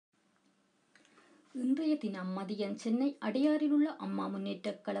இன்றைய தினம் மதியம் சென்னை அடையாறில் உள்ள அம்மா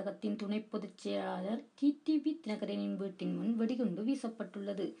முன்னேற்றக் கழகத்தின் துணை பொதுச் செயலாளர் டிடிவி தினகரனின் வீட்டின் முன் வெடிகுண்டு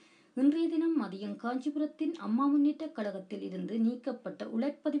வீசப்பட்டுள்ளது. இன்றைய தினம் மதியம் காஞ்சிபுரத்தின் அம்மா முன்னேற்றக் கழகத்தில் இருந்து நீக்கப்பட்ட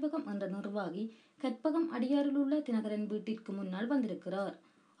உழைப்பதிவகம் என்ற நிர்வாகி கற்பகம் அடையாறில் உள்ள தினகரன் வீட்டிற்கு முன்னால் வந்திருக்கிறார்.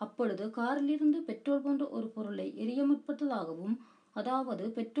 அப்பொழுது காரிலிருந்து பெட்ரோல் போன்ற ஒரு பொருளை எரிய முற்பட்டதாகவும்,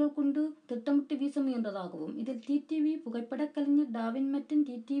 அதாவது பெட்ரோல் குண்டு திட்டமிட்டு வீச முயன்றதாகவும், இதில் டிடிவி புகைப்படக் கலைஞர் டாவின் மற்றும்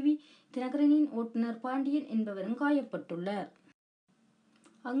டிடிவி தினகரனின் ஓட்டுநர் பாண்டியன் என்பவரும் காயப்பட்டுள்ளார்.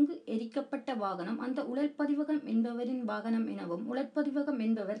 அங்கு எரிக்கப்பட்ட வாகனம் அந்த உழைப்பதிவகம் என்பவரின் வாகனம் எனவும், உழைப்பதிவகம்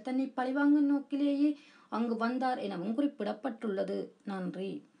என்பவர் தன்னை பழிவாங்கும் நோக்கிலேயே அங்கு வந்தார் எனவும் குறிப்பிடப்பட்டுள்ளது.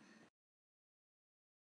 நன்றி.